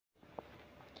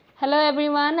Hello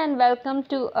everyone and welcome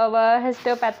to our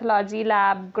histopathology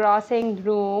lab grossing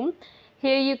room.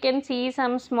 Here you can see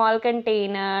some small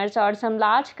containers or some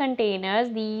large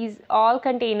containers. These all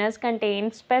containers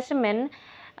contain specimen.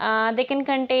 They can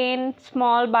contain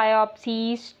small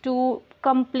biopsies to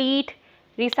complete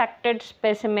resected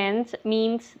specimens,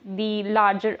 means the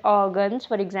larger organs,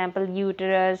 for example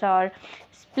uterus or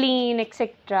spleen,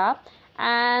 etc.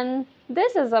 And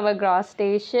this is our gross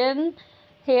station.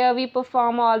 Here we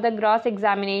perform all the gross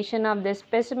examination of the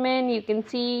specimen. You can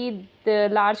see the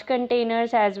large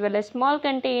containers as well as small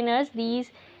containers.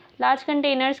 These large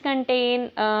containers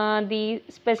contain the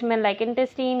specimen like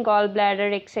intestine,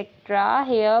 gallbladder, etc.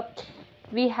 Here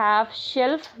we have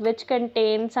shelf which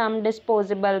contains some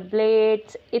disposable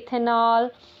blades,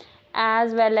 ethanol,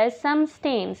 as well as some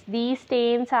stains. These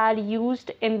stains are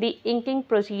used in the inking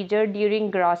procedure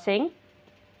during grossing.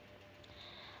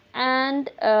 And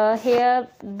here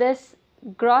this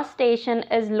gross station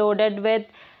is loaded with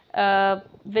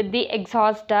the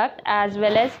exhaust duct as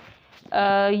well as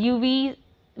UV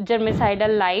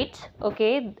germicidal lights.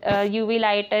 UV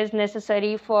light is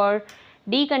necessary for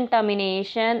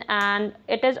decontamination, and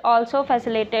it is also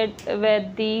facilitated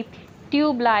with the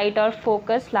tube light or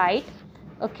focus light.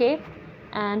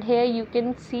 And here you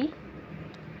can see,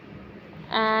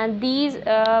 and these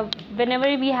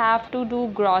whenever we have to do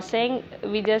grossing,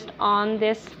 we just on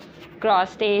this gross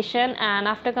station, and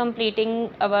after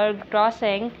completing our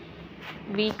grossing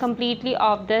we completely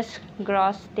off this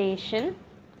gross station.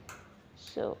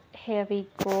 So here we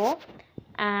go.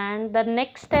 And the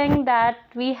next thing that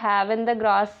we have in the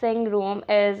grossing room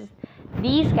is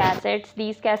these cassettes.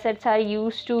 These cassettes are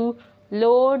used to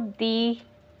load the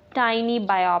tiny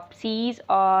biopsies,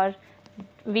 or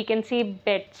we can see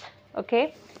bits.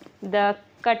 The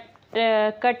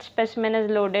cut specimen is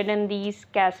loaded in these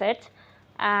cassettes,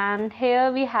 and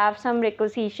here we have some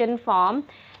requisition form.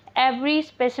 Every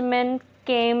specimen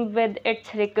came with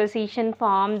its requisition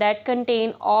form that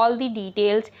contain all the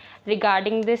details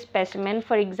regarding this specimen,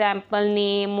 for example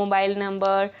name, mobile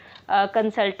number,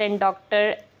 consultant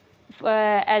doctor,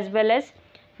 as well as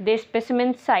the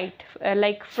specimen site,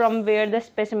 like from where the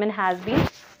specimen has been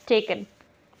taken.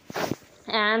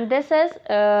 And this is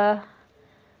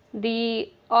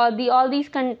all these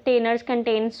containers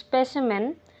contain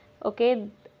specimen.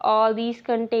 All these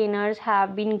containers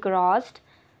have been grossed,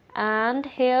 and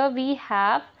here we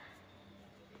have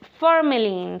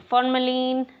formalin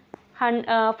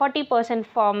 40%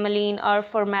 formalin or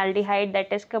formaldehyde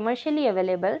that is commercially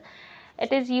available.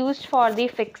 It is used for the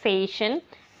fixation.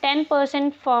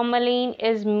 10% formalin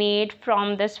is made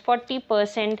from this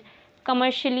 40%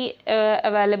 commercially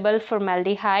available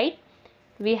formaldehyde.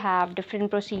 We have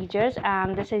different procedures,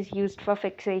 and this is used for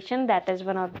fixation. That is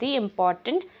one of the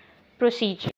important procedures.